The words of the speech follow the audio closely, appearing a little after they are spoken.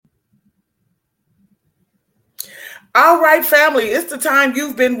All right, family, it's the time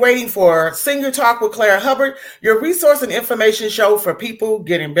you've been waiting for. Senior Talk with Claire Hubbard, your resource and information show for people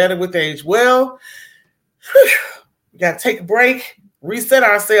getting better with age. Well, we got to take a break, reset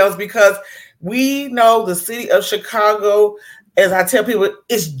ourselves, because we know the city of Chicago, as I tell people,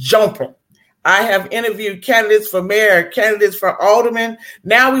 is jumping. I have interviewed candidates for mayor, candidates for alderman.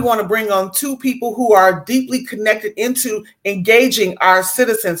 Now we want to bring on two people who are deeply connected into engaging our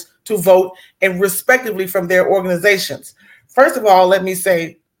citizens to vote, and respectively from their organizations. First of all, let me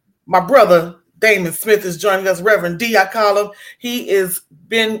say my brother, Damon Smith, is joining us. Reverend D, I call him. He has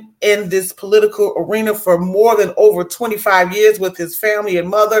been in this political arena for more than over 25 years with his family and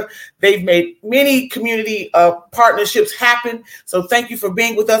mother. They've made many community partnerships happen. So thank you for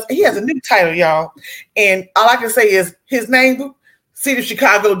being with us. He has a new title, y'all. And all I can say is his name,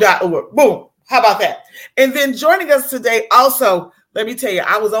 cityofchicago.org. Boom. How about that? And then joining us today also, let me tell you,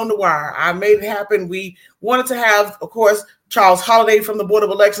 I was on the wire. I made it happen. We wanted to have, of course, Charles Holliday from the Board of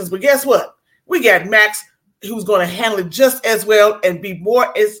Elections. But guess what? We got Max, who's going to handle it just as well and be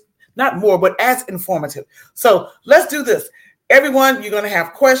as informative. So let's do this. Everyone, you're going to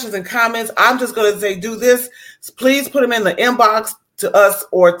have questions and comments. I'm just going to say do this. Please put them in the inbox to us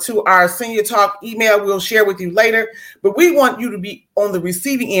or to our Senior Talk email. We'll share with you later. But we want you to be on the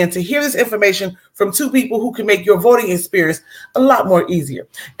receiving end to hear this information from two people who can make your voting experience a lot more easier.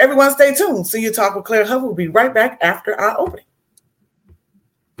 Everyone stay tuned. Senior Talk with Claire Hubbard will be right back after our opening.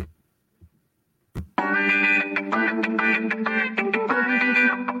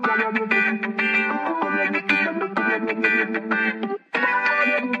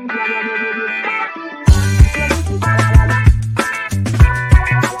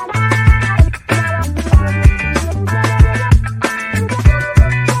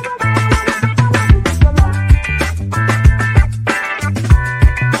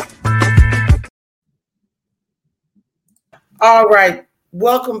 All right.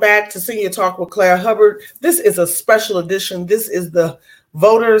 Welcome back to Senior Talk with Claire Hubbard. This is a special edition. This is the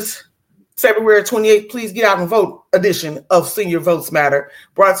Voters February 28th, please get out and vote edition of Senior Votes Matter,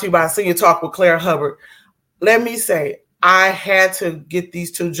 brought to you by Senior Talk with Claire Hubbard. Let me say, I had to get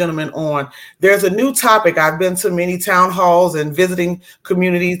these two gentlemen on. There's a new topic. I've been to many town halls and visiting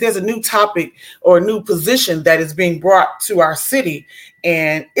communities. There's a new topic or a new position that is being brought to our city,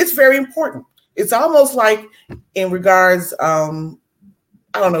 and it's very important. It's almost like in regards, I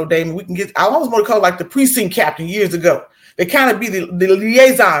don't know, Damon, I almost want to call it like the precinct captain years ago. They kind of be the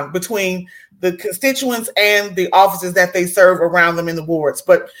liaison between the constituents and the offices that they serve around them in the wards.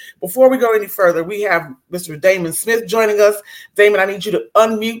 But before we go any further, we have Mr. Damon Smith joining us. Damon, I need you to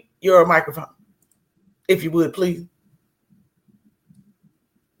unmute your microphone, if you would, please.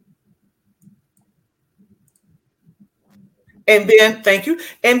 And then, thank you.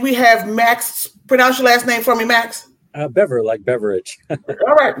 And we have Max. Pronounce your last name for me, Max. Bever, like beverage.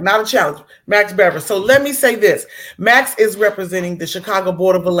 All right, not a challenge. Max Bever. So let me say this. Max is representing the Chicago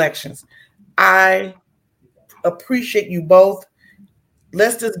Board of Elections. I appreciate you both.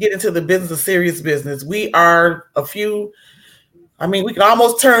 Let's just get into the business of serious business. We are we can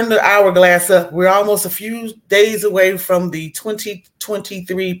almost turn the hourglass up. We're almost a few days away from the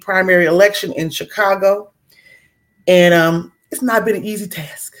 2023 primary election in Chicago. And it's not been an easy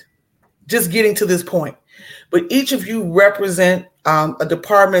task just getting to this point. But each of you represent a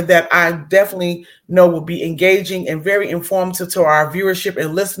department that I definitely know will be engaging and very informative to our viewership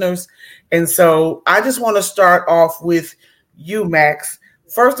and listeners. And so I just want to start off with you, Max.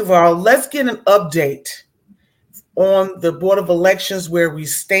 First of all, let's get an update on the Board of Elections, where we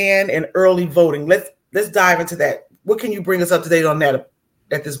stand, and early voting. Let's dive into that. What can you bring us up to date on that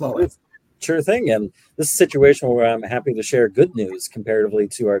at this moment? Sure thing. And this is a situation where I'm happy to share good news comparatively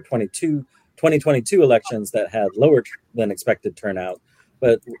to our 2022 elections that had lower than expected turnout.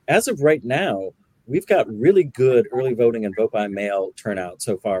 But as of right now, we've got really good early voting and vote by mail turnout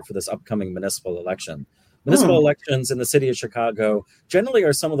so far for this upcoming municipal election. Municipal elections in the city of Chicago generally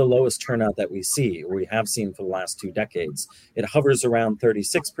are some of the lowest turnout that we have seen for the last 2 decades. It hovers around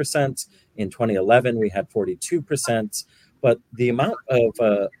 36%. In 2011, we had 42%. But the amount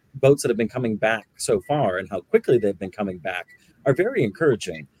of votes that have been coming back so far and how quickly they've been coming back are very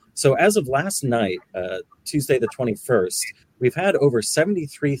encouraging. So as of last night, Tuesday the 21st, we've had over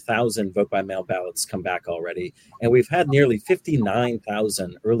 73,000 vote-by-mail ballots come back already, and we've had nearly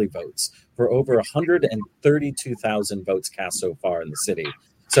 59,000 early votes for over 132,000 votes cast so far in the city.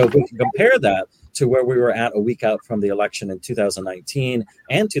 So if we can compare that to where we were at a week out from the election in 2019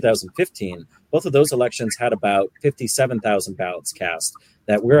 and 2015, both of those elections had about 57,000 ballots cast.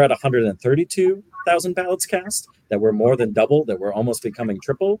 That we're at 132,000 ballots cast, that we're more than double, that we're almost becoming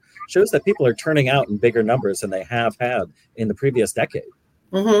triple, shows that people are turning out in bigger numbers than they have had in the previous decade.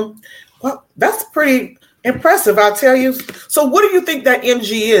 Mm-hmm. Well, that's pretty impressive, I'll tell you. So what do you think that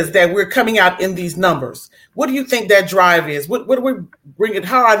MG is that we're coming out in these numbers? What do you think that drive is? What are we bringing?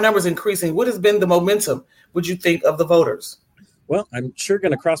 How are our numbers increasing? What has been the momentum, would you think, of the voters? Well, I'm sure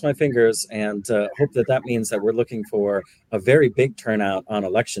going to cross my fingers and hope that means that we're looking for a very big turnout on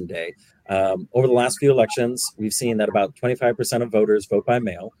Election Day. Over the last few elections, we've seen that about 25% of voters vote by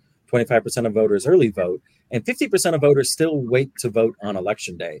mail, 25% of voters early vote, and 50% of voters still wait to vote on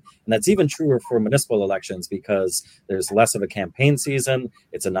Election Day. And that's even truer for municipal elections because there's less of a campaign season.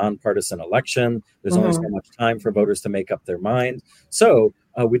 It's a nonpartisan election. There's only so much time for voters to make up their mind. So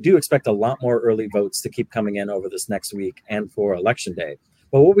we do expect a lot more early votes to keep coming in over this next week and for Election Day.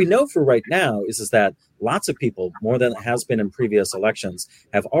 But what we know for right now is that lots of people, more than has been in previous elections,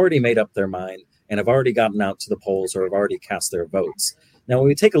 have already made up their mind and have already gotten out to the polls or have already cast their votes. Now, when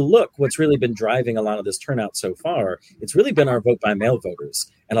we take a look, what's really been driving a lot of this turnout so far, it's really been our vote-by-mail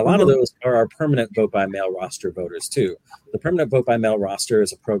voters. And a lot of those are our permanent vote-by-mail roster voters, too. The permanent vote-by-mail roster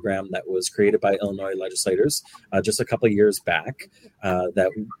is a program that was created by Illinois legislators just a couple of years back that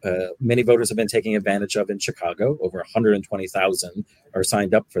many voters have been taking advantage of in Chicago. Over 120,000 are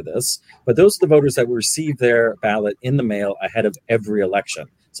signed up for this. But those are the voters that receive their ballot in the mail ahead of every election.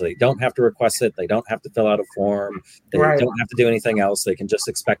 So they don't have to request it. They don't have to fill out a form. They don't have to do anything else. They can just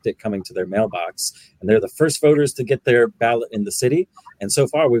expect it coming to their mailbox. And they're the first voters to get their ballot in the city. And so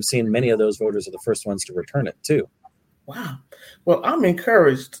far, we've seen many of those voters are the first ones to return it, too. Wow. Well, I'm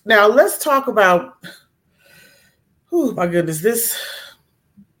encouraged. Now, let's talk about, oh, my goodness,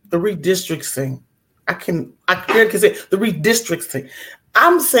 the redistricting. I can say the redistricting.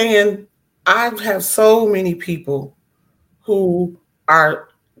 I'm saying I have so many people who are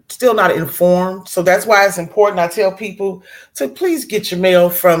still not informed. So that's why it's important. I tell people to please get your mail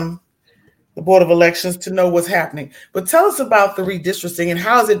from the Board of Elections to know what's happening. But tell us about the redistricting and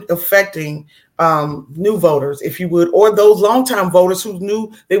how is it affecting new voters, if you would, or those longtime voters who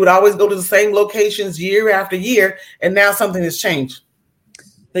knew they would always go to the same locations year after year, and now something has changed.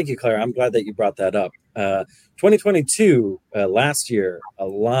 Thank you, Claire. I'm glad that you brought that up. 2022, last year, a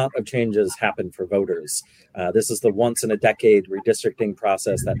lot of changes happened for voters. This is the once-in-a-decade redistricting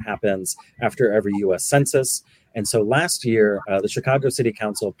process that happens after every U.S. Census. And so last year, the Chicago City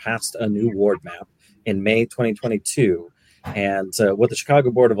Council passed a new ward map in May 2022. And what the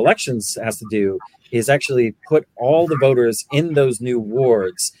Chicago Board of Elections has to do is actually put all the voters in those new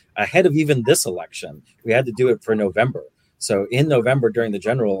wards ahead of even this election. We had to do it for November. So in November, during the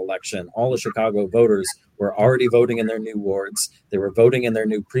general election, all the Chicago voters were already voting in their new wards. They were voting in their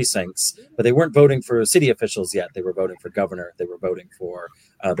new precincts, but they weren't voting for city officials yet. They were voting for governor. They were voting for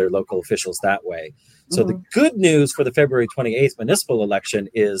their local officials that way. So the good news for the February 28th municipal election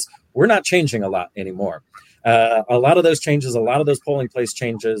is we're not changing a lot anymore. A lot of those changes, a lot of those polling place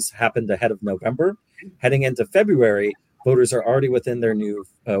changes happened ahead of November. Heading into February, voters are already within their new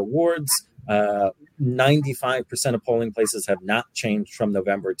wards. 95% of polling places have not changed from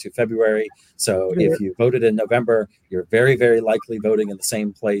November to February. So if you voted in November, you're very, very likely voting in the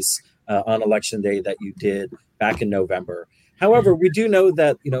same place on election day that you did back in November. However, we do know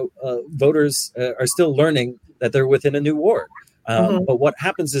that voters are still learning that they're within a new ward. But what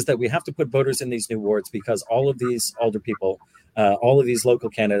happens is that we have to put voters in these new wards because all of these alder people, all of these local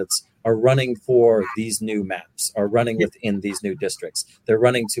candidates are running for these new maps, are running within these new districts. They're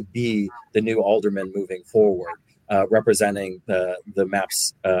running to be the new aldermen moving forward, representing the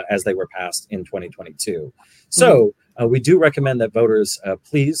maps as they were passed in 2022. So we do recommend that voters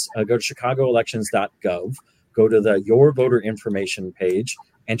please go to chicagoelections.gov, go to the Your Voter Information page,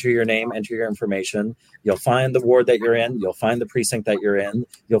 enter your name, enter your information. You'll find the ward that you're in. You'll find the precinct that you're in.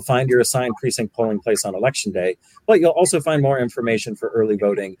 You'll find your assigned precinct polling place on election day. But you'll also find more information for early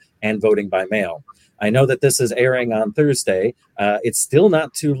voting and voting by mail. I know that this is airing on Thursday. It's still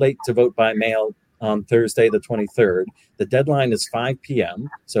not too late to vote by mail on Thursday, the 23rd. The deadline is 5 p.m.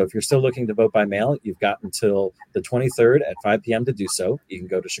 So if you're still looking to vote by mail, you've got until the 23rd at 5 p.m. to do so. You can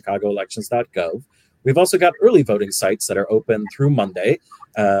go to chicagoelections.gov. We've also got early voting sites that are open through Monday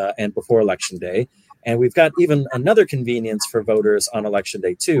and before Election Day. And we've got even another convenience for voters on Election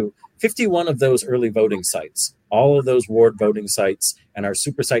Day, too. 51 of those early voting sites, all of those ward voting sites and our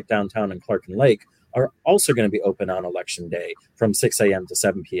super site downtown in Clark and Lake are also going to be open on Election Day from 6 a.m. to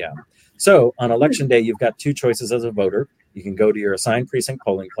 7 p.m. So on Election Day, you've got two choices as a voter. You can go to your assigned precinct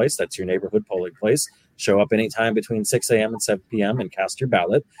polling place. That's your neighborhood polling place. Show up anytime between 6 a.m. and 7 p.m. and cast your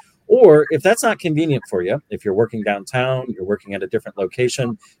ballot. Or if that's not convenient for you, if you're working downtown, you're working at a different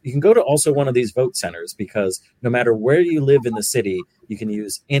location, you can go to also one of these vote centers, because no matter where you live in the city, you can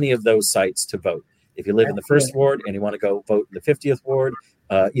use any of those sites to vote. If you live in the 1st Ward and you want to go vote in the 50th Ward,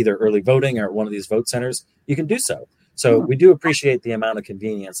 either early voting or one of these vote centers, you can do so. So we do appreciate the amount of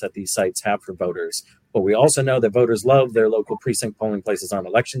convenience that these sites have for voters. But we also know that voters love their local precinct polling places on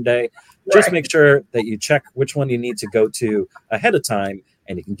Election Day. Just make sure that you check which one you need to go to ahead of time.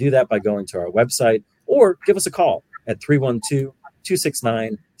 And you can do that by going to our website or give us a call at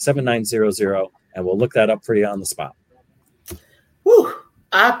 312-269-7900, and we'll look that up for you on the spot. Whew,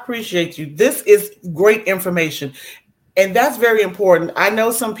 I appreciate you. This is great information, and that's very important. I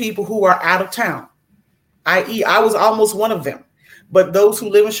know some people who are out of town, i.e., I was almost one of them. But those who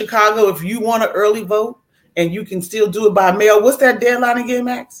live in Chicago, if you want to early vote and you can still do it by mail, what's that deadline again,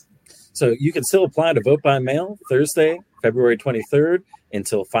 Max? So you can still apply to vote by mail Thursday, February 23rd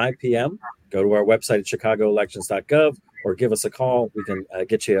until 5 p.m. Go to our website at chicagoelections.gov or give us a call. We can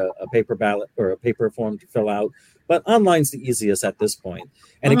get you a paper ballot or a paper form to fill out. But online's the easiest at this point.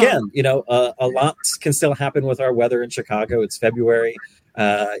 And again, a lot can still happen with our weather in Chicago. It's February.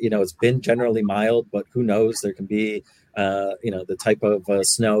 It's been generally mild, but who knows? There can be the type of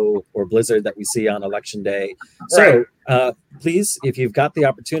snow or blizzard that we see on Election Day. So please, if you've got the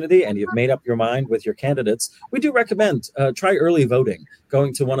opportunity and you've made up your mind with your candidates, we do recommend try early voting,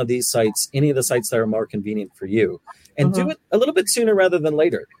 going to one of these sites, any of the sites that are more convenient for you, and do it a little bit sooner rather than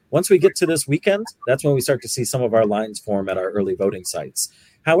later. Once we get to this weekend, that's when we start to see some of our lines form at our early voting sites.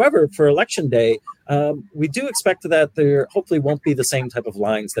 However, for Election Day, we do expect that there hopefully won't be the same type of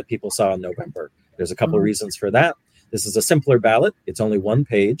lines that people saw in November. There's a couple of reasons for that. This is a simpler ballot. It's only one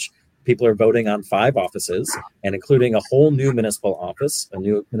page. People are voting on 5 offices, and including a whole new municipal office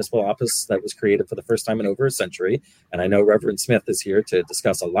that was created for the first time in over a century. And I know Reverend Smith is here to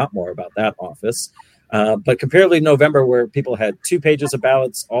discuss a lot more about that office. But comparatively to November, where people had 2 pages of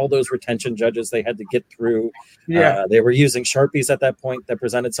ballots, all those retention judges they had to get through. They were using Sharpies at that point that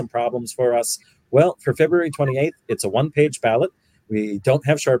presented some problems for us. Well, for February 28th, it's a 1-page ballot. We don't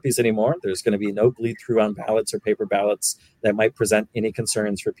have Sharpies anymore. There's going to be no bleed through on ballots or paper ballots that might present any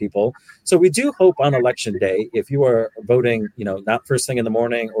concerns for people. So we do hope on Election Day, if you are voting, not first thing in the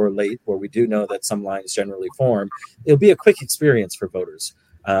morning or late, where we do know that some lines generally form, it'll be a quick experience for voters.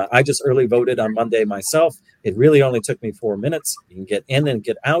 I just early voted on Monday myself. It really only took me 4 minutes. You can get in and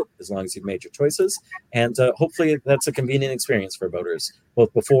get out as long as you've made your choices. And hopefully that's a convenient experience for voters,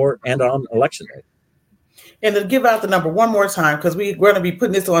 both before and on Election Day. And to give out the number one more time, because we're going to be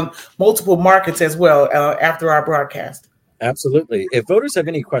putting this on multiple markets as well after our broadcast. Absolutely. If voters have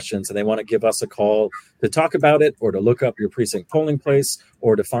any questions and they want to give us a call to talk about it, or to look up your precinct polling place,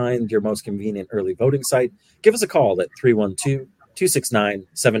 or to find your most convenient early voting site, give us a call at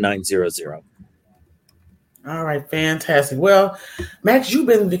 312-269-7900. All right, fantastic. Well, Max, you've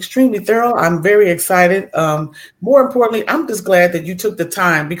been extremely thorough. I'm very excited. More importantly, I'm just glad that you took the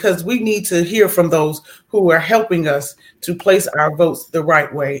time, because we need to hear from those who are helping us to place our votes the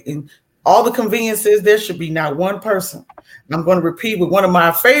right way. And all the conveniences, there should be not one person. I'm going to repeat what one of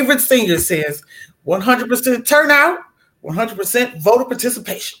my favorite singers says: 100% turnout, 100% voter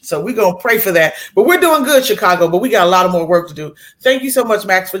participation. So we're going to pray for that. But we're doing good, Chicago, but we got a lot of more work to do. Thank you so much,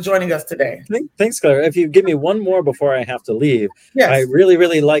 Max, for joining us today. Thanks, Claire. If you give me one more before I have to leave, yes. I really,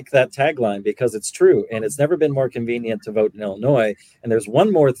 really like that tagline, because it's true. And it's never been more convenient to vote in Illinois. And there's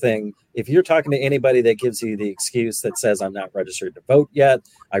one more thing. If you're talking to anybody that gives you the excuse that says, I'm not registered to vote yet,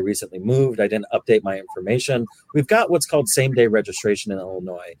 I recently moved, I didn't update my information, we've got what's called same-day registration in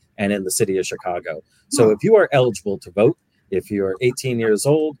Illinois and in the city of Chicago. So if you are eligible to vote, if you're 18 years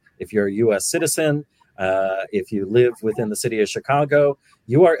old, if you're a U.S. citizen, if you live within the city of Chicago,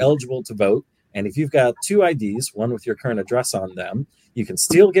 you are eligible to vote. And if you've got 2 IDs, one with your current address on them, you can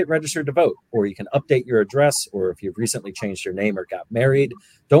still get registered to vote, or you can update your address, or if you've recently changed your name or got married,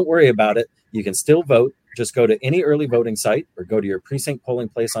 don't worry about it. You can still vote. Just go to any early voting site or go to your precinct polling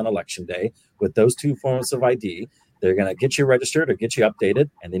place on Election Day with those 2 forms of ID. They're going to get you registered or get you updated,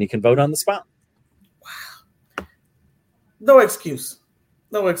 and then you can vote on the spot. Wow. No excuse.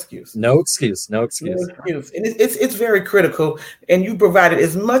 No excuse. No excuse. And it's very critical. And you provided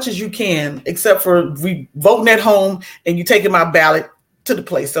as much as you can, except for voting at home and you taking my ballot to the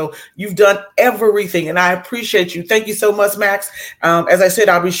place. So you've done everything, and I appreciate you. Thank you so much, Max. As I said,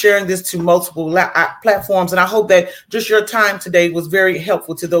 I'll be sharing this to multiple platforms, and I hope that just your time today was very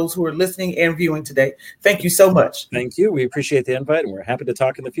helpful to those who are listening and viewing today. Thank you so much. Thank you. We appreciate the invite, and we're happy to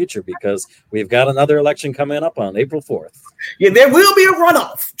talk in the future because we've got another election coming up on April 4th. Yeah, there will be a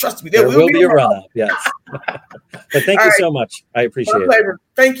runoff. Trust me, there will be a runoff. Yes. But thank you so much. I appreciate it.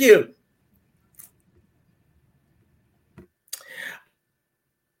 Thank you.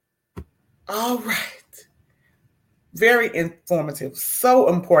 All right. Very informative. So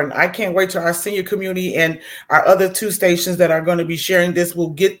important. I can't wait till our senior community and our other two stations that are going to be sharing this will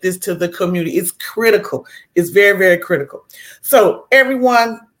get this to the community. It's critical. It's very, very critical. So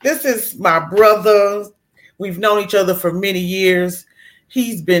everyone, this is my brother. We've known each other for many years.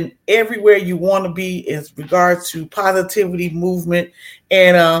 He's been everywhere you want to be in regards to positivity movement,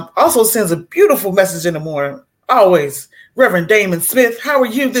 and also sends a beautiful message in the morning. Always. Reverend Damon Smith, how are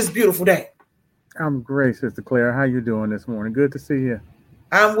you this beautiful day? I'm great, Sister Claire. How you doing this morning? Good to see you.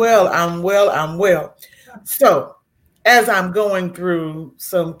 I'm well. So, as I'm going through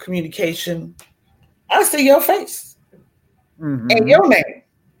some communication, I see your face and your name.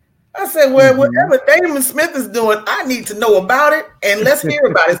 I said, well, whatever Damon Smith is doing, I need to know about it, and let's hear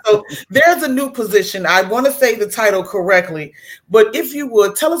about it. So there's a new position. I want to say the title correctly, but if you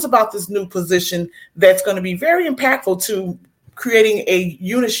would, tell us about this new position that's going to be very impactful to creating a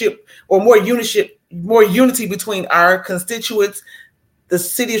more unity between our constituents, the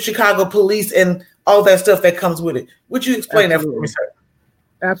City of Chicago Police, and all that stuff that comes with it. Would you explain that for me, sir?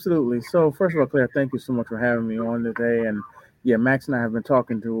 Absolutely. So first of all, Claire, thank you so much for having me on today. And yeah, Max and I have been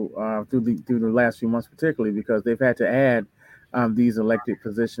talking through the last few months, particularly because they've had to add these elected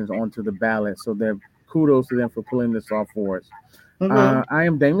positions onto the ballot. So they're kudos to them for pulling this off for us. I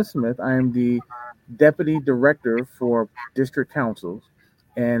am Damon Smith. I am the Deputy Director for District Councils,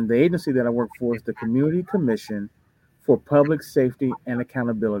 and the agency that I work for is the Community Commission for Public Safety and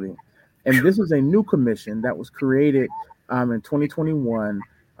Accountability. And this is a new commission that was created in 2021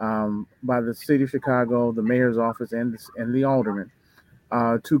 by the City of Chicago, the Mayor's Office, and the Alderman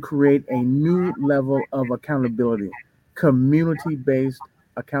to create a new level of accountability, community-based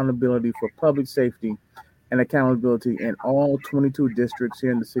accountability for public safety and accountability in all 22 districts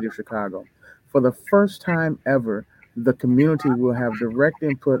here in the City of Chicago. For the first time ever, the community will have direct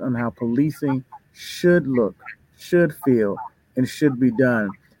input on how policing should look, should feel, and should be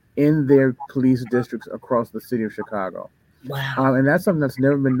done in their police districts across the City of Chicago. Wow. And that's something that's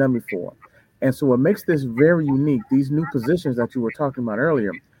never been done before. And so what makes this very unique, these new positions that you were talking about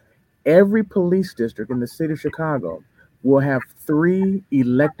earlier, every police district in the City of Chicago will have 3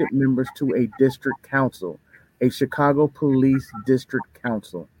 elected members to a district council, a Chicago Police District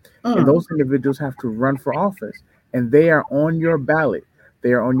Council. And those individuals have to run for office, and they are on your ballot.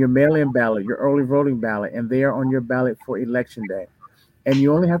 They are on your mail-in ballot, your early voting ballot, and they are on your ballot for election day. And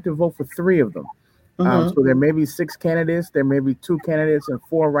you only have to vote for 3 of them. So there may be 6 candidates, there may be 2 candidates and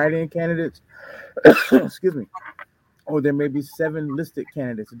 4 write-in candidates, excuse me, or there may be 7 listed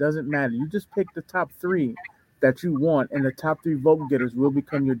candidates. It doesn't matter. You just pick the top 3 that you want, and the top 3 vote getters will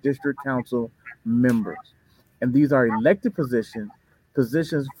become your district council members. And these are elected positions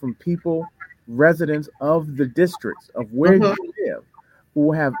from people, residents of the districts of where you live, who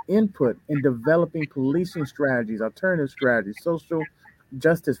will have input in developing policing strategies, alternative strategies, social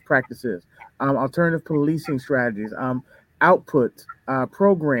justice practices, alternative policing strategies, output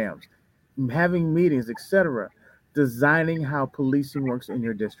programs, having meetings, etc., designing how policing works in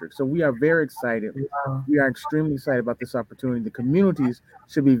your district. So we are very excited. Wow. We are extremely excited about this opportunity. The communities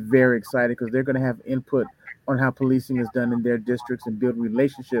should be very excited because they're going to have input on how policing is done in their districts and build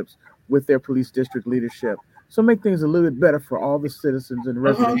relationships with their police district leadership. So make things a little bit better for all the citizens and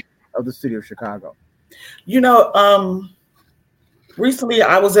residents of the City of Chicago. You know, recently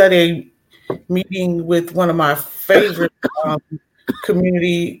I was at a meeting with one of my favorite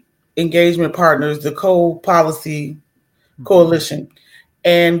community engagement partners, the Co-Policy Coalition,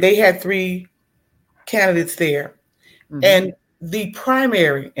 and they had 3 candidates there. And the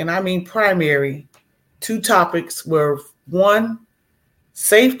primary, and I mean primary, 2 topics were 1,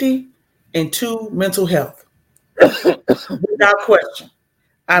 safety, and 2, mental health. Without question.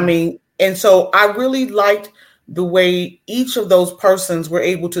 I mean, and so I really liked the way each of those persons were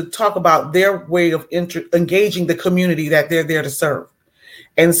able to talk about their way of engaging the community that they're there to serve.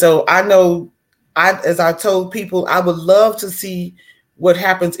 And so I know, as I told people, I would love to see what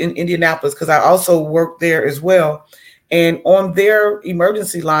happens in Indianapolis because I also work there as well. And on their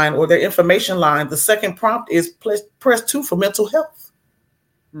emergency line or their information line, the second prompt is press 2 for mental health.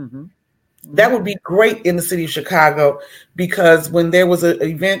 That would be great in the city of Chicago, because when there was an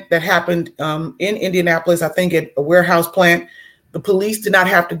event that happened in Indianapolis, I think at a warehouse plant, the police did not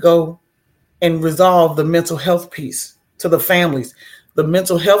have to go and resolve the mental health piece to the families. The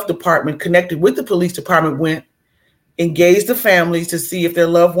mental health department connected with the police department went, engaged the families to see if their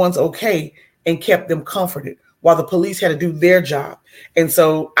loved one's okay, and kept them comforted while the police had to do their job. And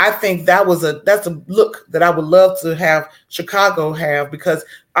so I think that's a look that I would love to have Chicago have, because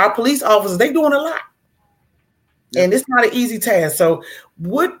our police officers, they're doing a lot. Yep. And it's not an easy task. So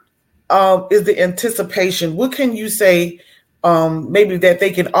what is the anticipation? What can you say maybe that they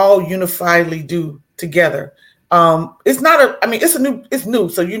can all unifiedly do together? It's new.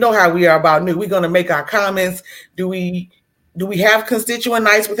 So you know how we are about new. We're going to make our comments. Do we have constituent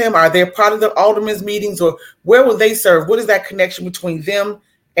nights with him? Are they part of the aldermen's meetings, or where will they serve? What is that connection between them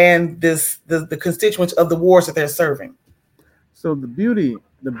and the constituents of the wards that they're serving? So the beauty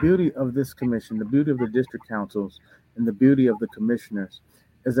of this commission, the beauty of the district councils, and the beauty of the commissioners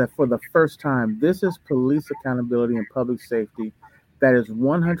is that for the first time, this is police accountability and public safety that is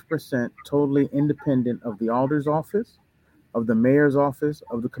 100% totally independent of the alder's office, of the mayor's office,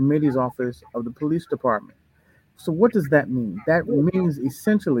 of the committee's office, of the police department. So what does that mean? That means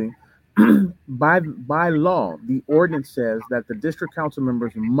essentially, by law, the ordinance says that the district council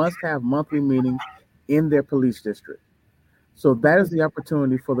members must have monthly meetings in their police district. So that is the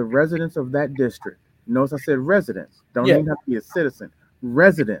opportunity for the residents of that district. Notice I said residents. Don't even have to be a citizen.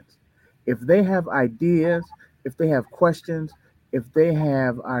 Residents. If they have ideas, if they have questions, if they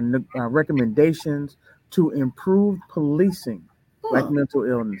have recommendations to improve policing, like mental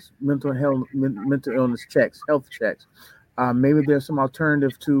illness checks, health checks. Maybe there's some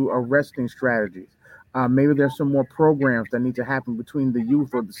alternative to arresting strategies. Maybe there's some more programs that need to happen between the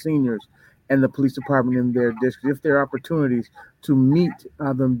youth or the seniors and the police department in their district. If there are opportunities to meet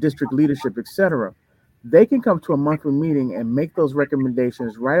the district leadership, etc., they can come to a monthly meeting and make those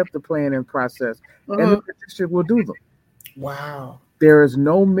recommendations, write up the plan and process, and the district will do them. Wow. There is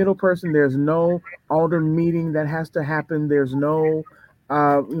no middle person. There's no alder meeting that has to happen. There's no,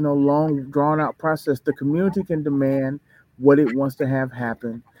 long drawn out process. The community can demand what it wants to have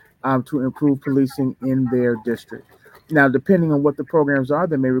happen to improve policing in their district. Now, depending on what the programs are,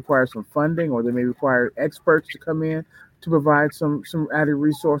 they may require some funding, or they may require experts to come in to provide some added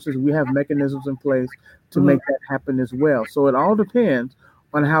resources. We have mechanisms in place to make that happen as well. So it all depends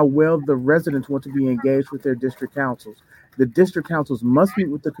on how well the residents want to be engaged with their district councils. The district councils must meet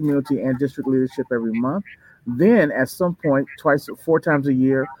with the community and district leadership every month. Then at some point, 4 times a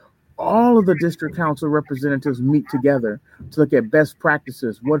year, all of the district council representatives meet together to look at best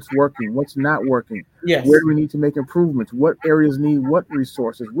practices, what's working, what's not working, where do we need to make improvements, what areas need what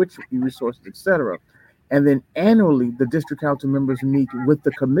resources, which resources, etc. And then annually, the district council members meet with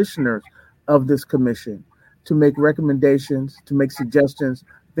the commissioners of this commission to make recommendations, to make suggestions,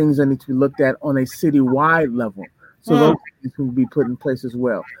 things that need to be looked at on a citywide level. So those things can be put in place as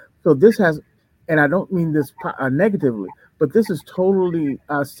well. So this has, and I don't mean this negatively, but this is totally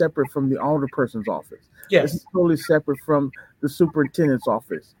separate from the alderperson's office. Yes. This is totally separate from the superintendent's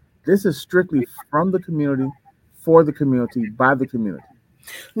office. This is strictly from the community, for the community, by the community.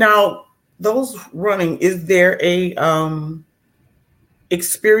 Now, those running, is there a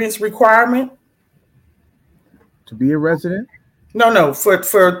experience requirement to be a resident? No. For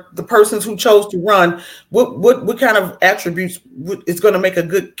the persons who chose to run, what kind of attributes is going to make a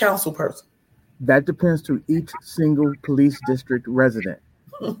good council person? That depends to each single police district resident,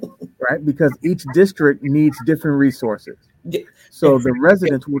 right? Because each district needs different resources. Yeah. So the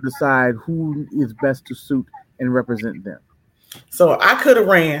residents will decide who is best to suit and represent them. So I could have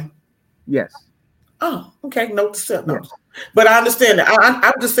ran. Yes. Oh, okay. Note to self. No. Yes. But I understand that.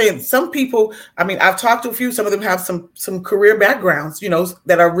 I'm just saying, some people, I've talked to a few, some of them have some career backgrounds,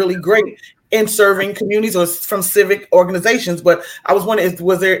 that are really great in serving communities or from civic organizations. But I was wondering,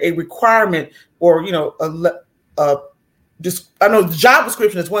 was there a requirement or, just, I know the job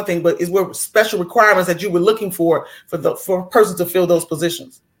description is one thing, but is there special requirements that you were looking for a person to fill those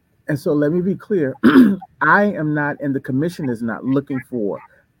positions? And so let me be clear. I am not, and the commission is not looking for,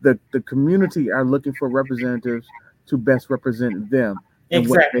 the community are looking for representatives to best represent them and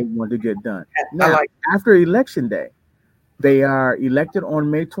what they want to get done. Now, after election day, they are elected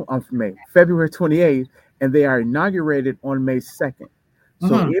on February 28th, and they are inaugurated on May 2nd.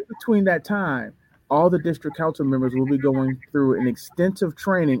 So in between that time, all the district council members will be going through an extensive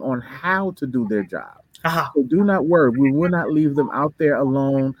training on how to do their job. So do not worry. We will not leave them out there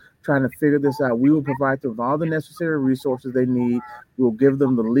alone trying to figure this out. We will provide them with all the necessary resources they need. We'll give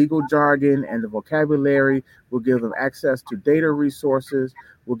them the legal jargon and the vocabulary. We'll give them access to data resources.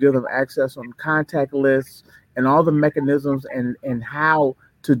 We'll give them access on contact lists and all the mechanisms and how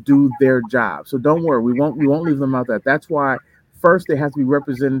to do their job. So don't worry. We won't leave them out there. That's why first they have to be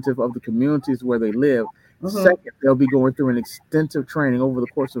representative of the communities where they live. Second, they'll be going through an extensive training over the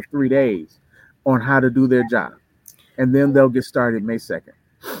course of 3 days on how to do their job. And then they'll get started May 2nd.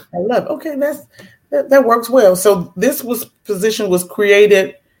 I love it. Okay, that works well. So this position was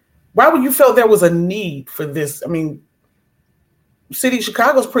created. Why would you feel there was a need for this? I mean, city of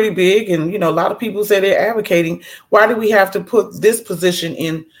Chicago is pretty big, and a lot of people say they're advocating. Why do we have to put this position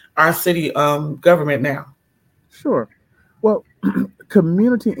in our city government now? Sure. Well,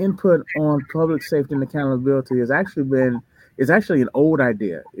 community input on public safety and accountability is actually an old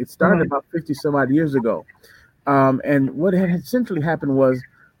idea. It started about 50 some odd years ago. And what had essentially happened was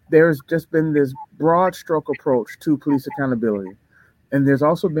there's just been this broad stroke approach to police accountability. And there's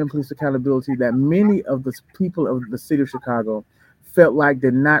also been police accountability that many of the people of the city of Chicago felt like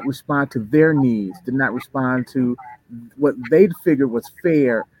did not respond to their needs, did not respond to what they'd figured was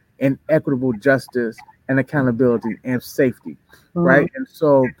fair and equitable justice and accountability and safety, right? And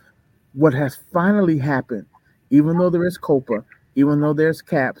so what has finally happened, even though there is COPA, even though there's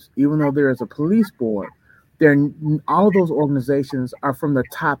CAPS, even though there is a police board, all of those organizations are from the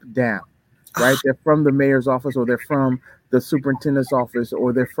top down, right? They're from the mayor's office, or they're from the superintendent's office,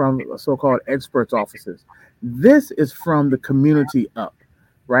 or they're from so-called experts' offices. This is from the community up,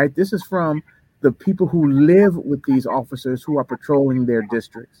 right? This is from the people who live with these officers who are patrolling their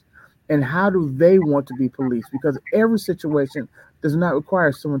districts. And how do they want to be policed? Because every situation does not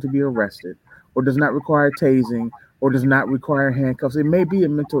require someone to be arrested, or does not require tasing, or does not require handcuffs. It may be a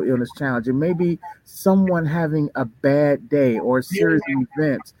mental illness challenge. It may be someone having a bad day or a series of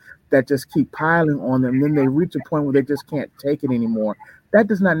events that just keep piling on them. Then they reach a point where they just can't take it anymore. That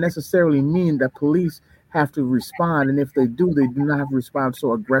does not necessarily mean that police have to respond. And if they do not have to respond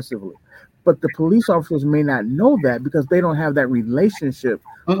so aggressively. But the police officers may not know that because they don't have that relationship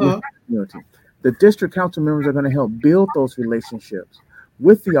with the community. The district council members are going to help build those relationships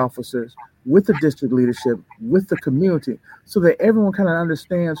with the officers, with the district leadership, with the community, so that everyone kind of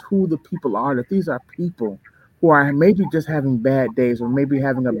understands who the people are, that these are people who are maybe just having bad days, or maybe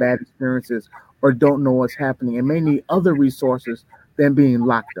having a bad experiences, or don't know what's happening, and may need other resources than being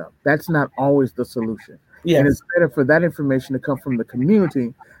locked up. That's not always the solution. Yes. And it's better for that information to come from the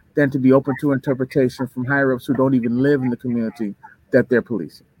community than to be open to interpretation from higher ups who don't even live in the community that they're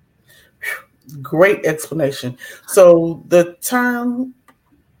policing. Great explanation. So the term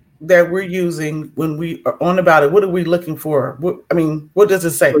that we're using when we are on about it, what are we looking for? What does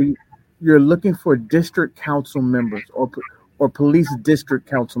it say? So you're looking for district council members or police district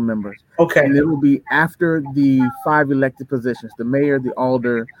council members. Okay. And it will be after the 5 elected positions, the mayor, the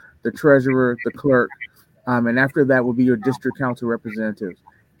alder, the treasurer, the clerk. And after that will be your district council representatives.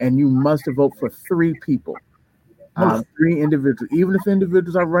 And you must vote for 3 people, 3 individuals. Even if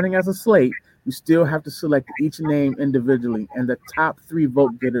individuals are running as a slate, you still have to select each name individually, and the top 3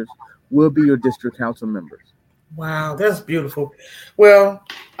 vote getters will be your district council members. Wow, that's beautiful. Well,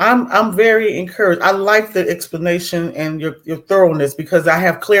 I'm very encouraged. I like the explanation and your thoroughness, because I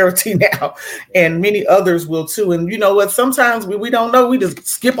have clarity now, and many others will too. And you know what? Sometimes we don't know, we just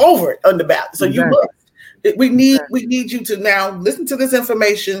skip over it on the ballot. So exactly. We need you to now listen to this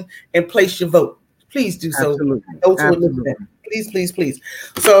information and place your vote. Please do so. Absolutely. Please.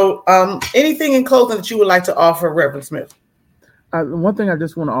 So anything in closing that you would like to offer, Reverend Smith? One thing I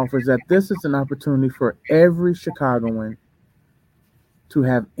just want to offer is that this is an opportunity for every Chicagoan to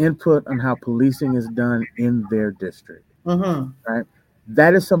have input on how policing is done in their district. Right?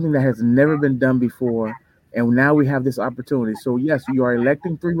 That is something that has never been done before, and now we have this opportunity. So yes, you are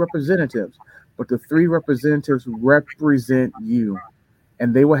electing 3 representatives, but the 3 representatives represent you,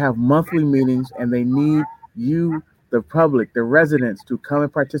 and they will have monthly meetings, and they need you, the public, the residents, to come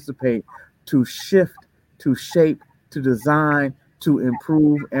and participate, to shift, to shape, to design, to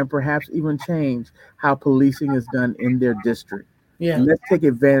improve, and perhaps even change how policing is done in their district. Yeah. And let's take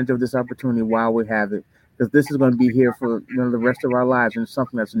advantage of this opportunity while we have it, because this is going to be here for the rest of our lives, and it's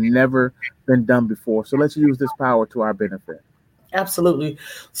something that's never been done before. So let's use this power to our benefit. Absolutely.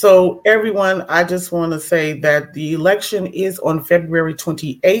 So everyone, I just want to say that the election is on February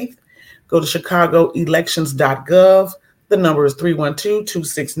 28th. Go to chicagoelections.gov. The number is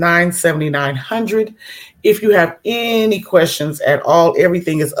 312-269-7900. If you have any questions at all,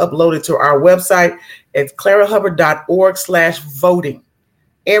 everything is uploaded to our website at clarahubbard.org/voting.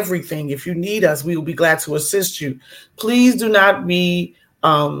 everything. If you need us, we will be glad to assist you. Please do not be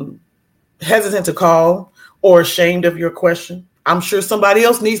hesitant to call or ashamed of your question. I'm sure somebody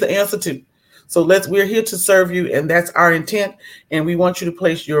else needs the answer too. So we're here to serve you, and that's our intent. And we want you to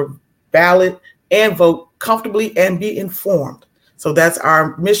place your ballot and vote comfortably and be informed. So that's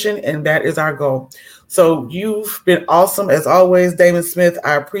our mission, and that is our goal. So you've been awesome as always, Damon Smith.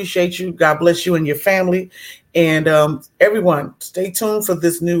 I appreciate you. God bless you and your family. And everyone, stay tuned for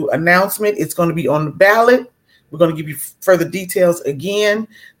this new announcement. It's going to be on the ballot. We're going to give you further details again.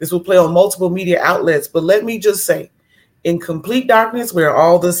 This will play on multiple media outlets. But let me just say, in complete darkness, we're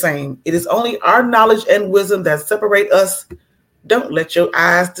all the same. It is only our knowledge and wisdom that separate us. Don't let your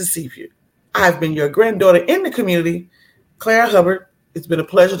eyes deceive you. I've been your granddaughter in the community, Clara Hubbard. It's been a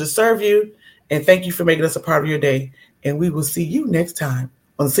pleasure to serve you, and thank you for making us a part of your day. And we will see you next time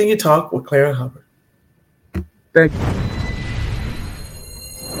on Senior Talk with Clara Hubbard. Thank you.